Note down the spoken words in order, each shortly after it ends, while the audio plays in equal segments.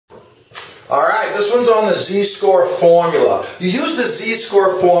Alright, this one's on the z-score formula. You use the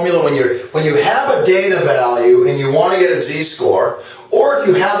z-score formula when you have a data value and you want to get a z-score, or if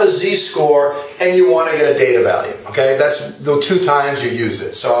you have a z-score and you want to get a data value. Okay, that's the two times you use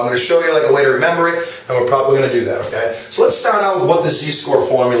it. So I'm going to show you like a way to remember it, and we're probably going to do that. Okay, so let's start out with what the z-score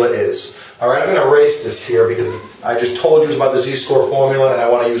formula is. Alright, I'm going to erase this here because I just told you it's about the z-score formula and I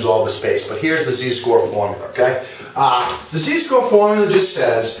want to use all the space. But here's the z-score formula, okay? The z-score formula just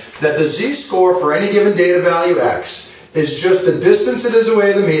says that the z-score for any given data value x is just the distance it is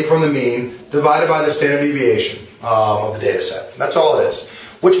away from the mean divided by the standard deviation of the data set. That's all it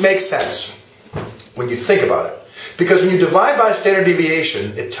is. Which makes sense when you think about it. Because when you divide by standard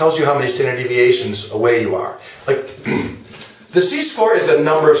deviation, it tells you how many standard deviations away you are. Like, the z-score is the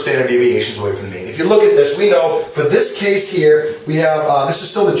number of standard deviations away from the mean. If you look at this, we know for this case here, we have, this is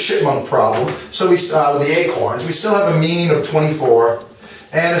still the chipmunk problem, so we, with the acorns, we still have a mean of 24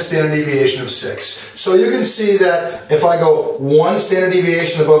 and a standard deviation of 6. So you can see that if I go one standard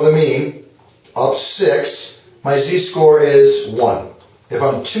deviation above the mean, up 6, my z-score is 1. If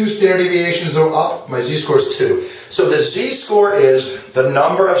I'm 2 standard deviations up, my z-score is 2. So the z-score is the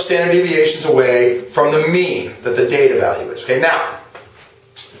number of standard deviations away from the mean that the data value is. Okay, now,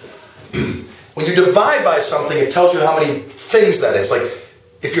 when you divide by something, it tells you how many things that is. Like,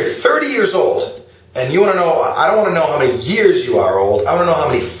 if you're 30 years old, and you want to know, I don't want to know how many years you are old, I want to know how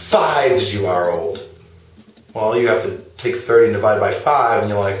many 5s you are old. Well, you have to take 30 and divide by 5, and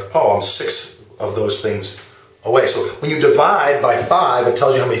you're like, oh, I'm 6 of those things away. So when you divide by 5, it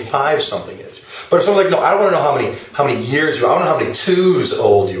tells you how many 5s something is. But if someone's like, no, I don't want to know how many years you are. I want to know how many 2s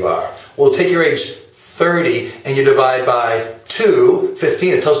old you are. Well, take your age 30 and you divide by 2,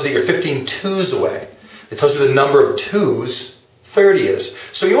 15. It tells you that you're 15 2s away. It tells you the number of 2s 30 is.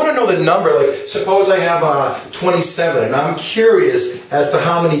 So you want to know the number. Like, suppose I have 27 and I'm curious as to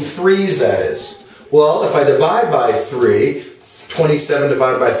how many 3s that is. Well, if I divide by 3, 27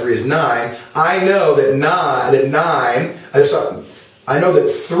 divided by 3 is 9. I know I know that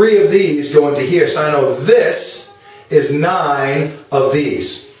 3 of these go into here, so I know this is 9 of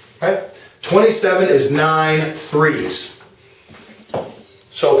these. Right? 27 is 9 3s.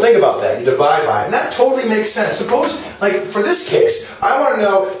 So think about that. You divide by it, and that totally makes sense. Suppose, like for this case, I want to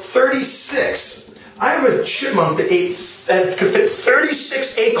know 36. I have a chipmunk that could fit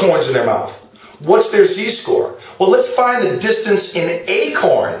 36 acorns in their mouth. What's their z-score? Well, let's find the distance in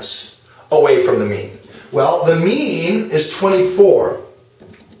acorns away from the mean. Well, the mean is 24.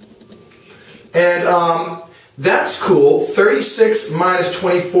 And that's cool. 36 minus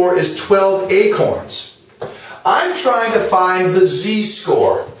 24 is 12 acorns. I'm trying to find the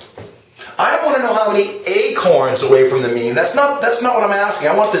z-score. I don't want to know how many acorns away from the mean. That's not what I'm asking.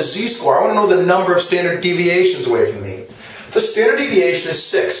 I want the z-score. I want to know the number of standard deviations away from the mean. The standard deviation is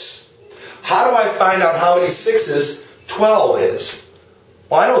 6. How do I find out how many 6s 12 is?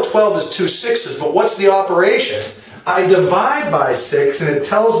 Well, I know 12 is 2 6s, but what's the operation? I divide by 6, and it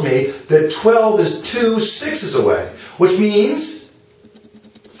tells me that 12 is 2 6s away, which means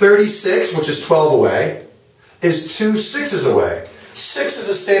 36, which is 12 away, is 2 6s away. 6 is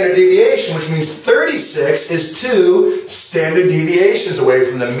a standard deviation, which means 36 is 2 standard deviations away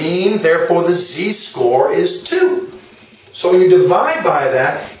from the mean, therefore the z-score is 2. So when you divide by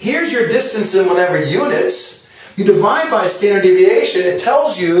that, here's your distance in whatever units. You divide by standard deviation, it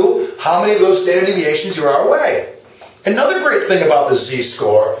tells you how many of those standard deviations you are away. Another great thing about the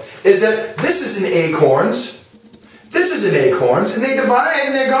z-score is that this is in acorns, this is in acorns, and they divide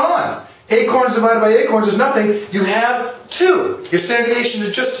and they're gone. Acorns divided by acorns is nothing. You have 2. Your standard deviation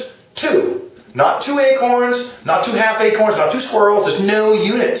is just 2. Not 2 acorns, not 2 half acorns, not 2 squirrels. There's no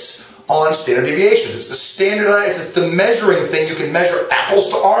units on standard deviations. It's the standardized, it's the measuring thing. You can measure apples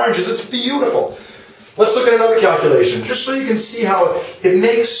to oranges. It's beautiful. Let's look at another calculation, just so you can see how it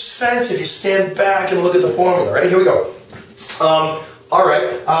makes sense if you stand back and look at the formula. Ready? Here we go. All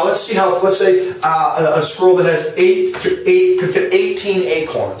right. Let's see how. Let's say a squirrel that has 8 could fit 18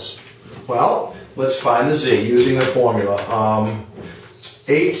 acorns. Well, let's find the z using the formula.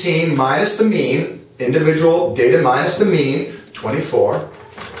 18 minus the mean, individual data minus the mean, 24.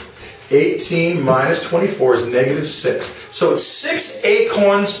 18 minus 24 is negative 6. So it's 6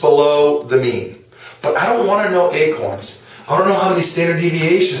 acorns below the mean. But I don't want to know acorns. I don't know how many standard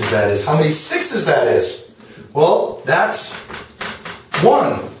deviations that is. How many 6s that is. Well, that's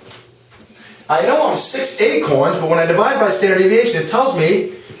 1. I know I'm 6 acorns, but when I divide by standard deviation, it tells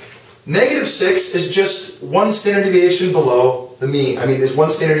me negative 6 is just 1 standard deviation below the mean. I mean, it's 1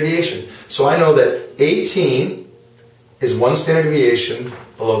 standard deviation. So I know that 18 is 1 standard deviation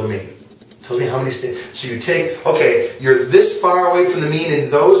below the mean. Tells me how many, so you take, okay, you're this far away from the mean in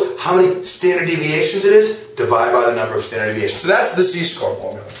those, how many standard deviations it is, divide by the number of standard deviations. So that's the z-score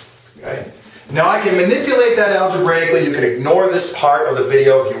formula, okay? Now I can manipulate that algebraically. You can ignore this part of the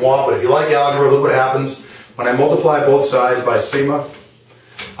video if you want, but if you like algebra, look what happens. When I multiply both sides by sigma,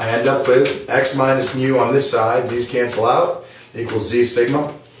 I end up with x minus mu on this side, these cancel out, equals z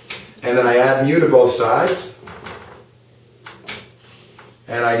sigma. And then I add mu to both sides,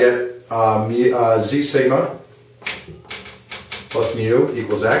 and I get z sigma plus mu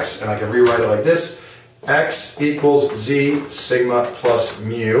equals x, and I can rewrite it like this: x equals z sigma plus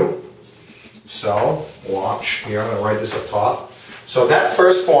mu. So, watch here, I'm going to write this up top. So that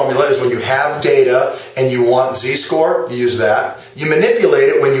first formula is when you have data and you want z-score, you use that. You manipulate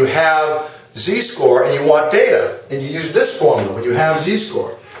it when you have z-score and you want data, and you use this formula when you have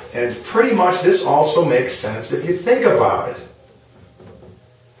z-score. And pretty much this also makes sense if you think about it.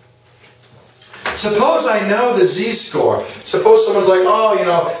 Suppose I know the z-score. Suppose someone's like, oh, you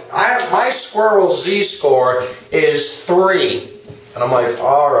know, my squirrel's z-score is 3. And I'm like,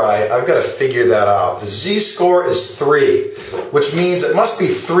 all right, I've got to figure that out. The z-score is 3, which means it must be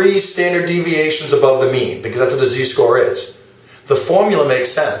 3 standard deviations above the mean, because that's what the z-score is. The formula makes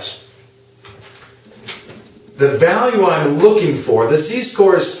sense. The value I'm looking for, the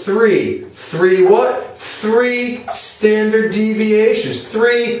z-score is 3. 3 what? 3 standard deviations.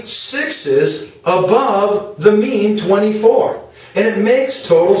 3 sixes above the mean 24. And it makes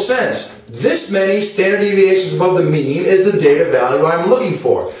total sense. This many standard deviations above the mean is the data value I'm looking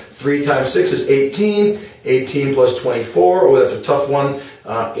for. 3 times 6 is 18. 18 plus 24, oh, that's a tough one.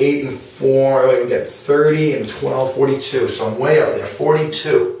 8 and 4, we get 30 and 12, 42. So I'm way up there,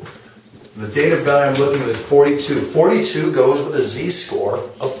 42. The data value I'm looking at is 42. 42 goes with a z-score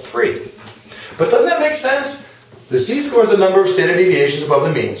of 3. But doesn't that make sense? The z-score is the number of standard deviations above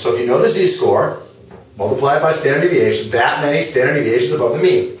the mean. So if you know the z-score, multiply it by standard deviation, that many standard deviations above the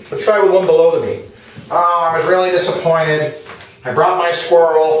mean. Let's try with one below the mean. Oh, I was really disappointed. I brought my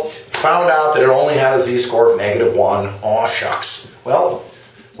squirrel, found out that it only had a z-score of -1. Aw, shucks. Well,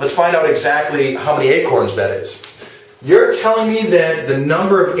 let's find out exactly how many acorns that is. You're telling me that the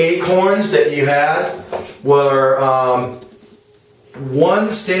number of acorns that you had were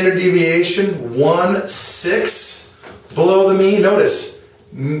 1 standard deviation, 1/6 below the mean? Notice,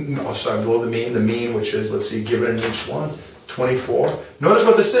 below the mean, which is, let's see, given in each one, 24. Notice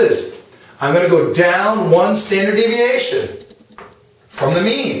what this is. I'm going to go down 1 standard deviation from the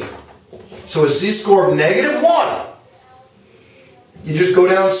mean. So a z-score of -1. You just go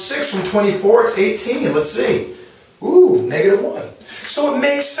down 6 from 24, it's 18. Let's see. Ooh, -1. So it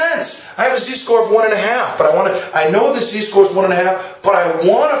makes sense. I have a z-score of 1.5, but I know the z-score is 1.5, but I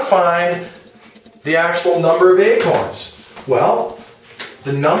want to find the actual number of acorns. Well,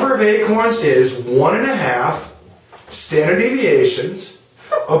 the number of acorns is 1.5 standard deviations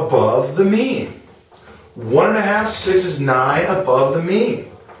above the mean. 1.5, 6 is 9 above the mean,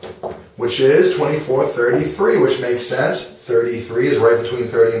 which is 24, 33, which makes sense. 33 is right between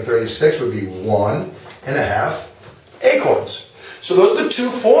 30 and 36, would be 1.5 acorns. So those are the 2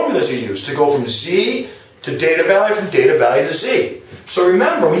 formulas you use to go from z to data value, from data value to z. So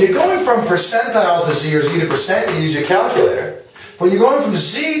remember, when you're going from percentile to z or z to percent, you use your calculator. When you're going from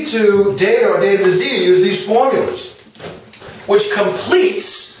z to data or data to z, you use these formulas, which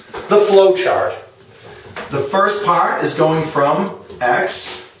completes the flow chart. The first part is going from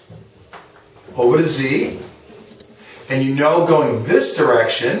x over to z, and you know going this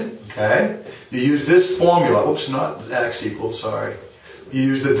direction, okay, you use this formula. Oops, not x equals, sorry. You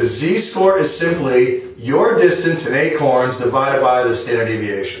use that the z-score is simply your distance in acorns divided by the standard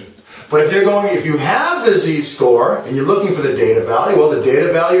deviation. But if you have the z-score and you're looking for the data value, well, the data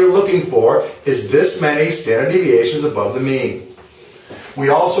value you're looking for is this many standard deviations above the mean. We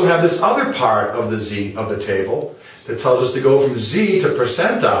also have this other part of the table that tells us to go from z to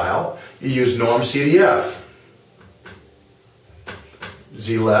percentile. You use norm CDF.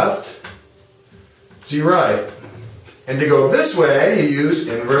 Z left, Z right. And to go this way, you use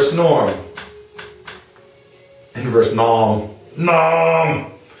inverse norm. Inverse norm.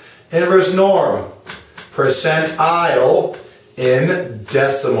 Inverse norm. Percentile in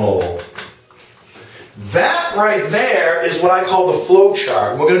decimal. That right there is what I call the flow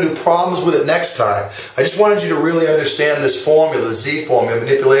chart. We're going to do problems with it next time. I just wanted you to really understand this formula, the Z formula,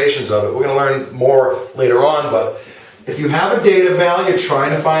 manipulations of it. We're going to learn more later on, but if you have a data value,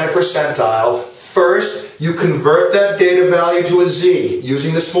 trying to find a percentile, first you convert that data value to a Z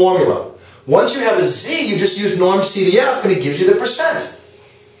using this formula. Once you have a Z, you just use norm CDF and it gives you the percent.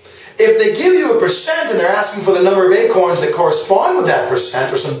 If they give you a percent and they're asking for the number of acorns that correspond with that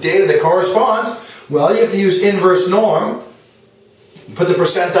percent or some data that corresponds, well, you have to use inverse norm, put the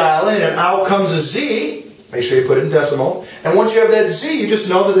percentile in, and out comes a z. Make sure you put it in decimal. And once you have that z, you just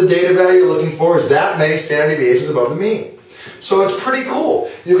know that the data value you're looking for is that many standard deviations above the mean. So it's pretty cool.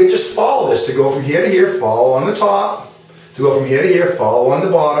 You can just follow this to go from here to here, follow on the top, to go from here to here, follow on the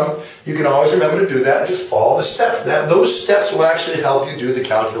bottom. You can always remember to do that and just follow the steps. Those steps will actually help you do the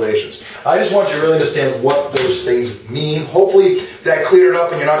calculations. I just want you to really understand what those things mean. Hopefully that cleared it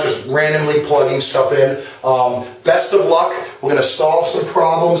up and you're not just randomly plugging stuff in. Best of luck. We're going to solve some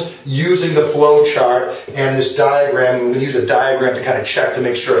problems using the flow chart and this diagram. We're going to use a diagram to kind of check to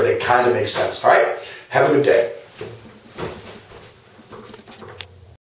make sure they kind of make sense. All right? Have a good day.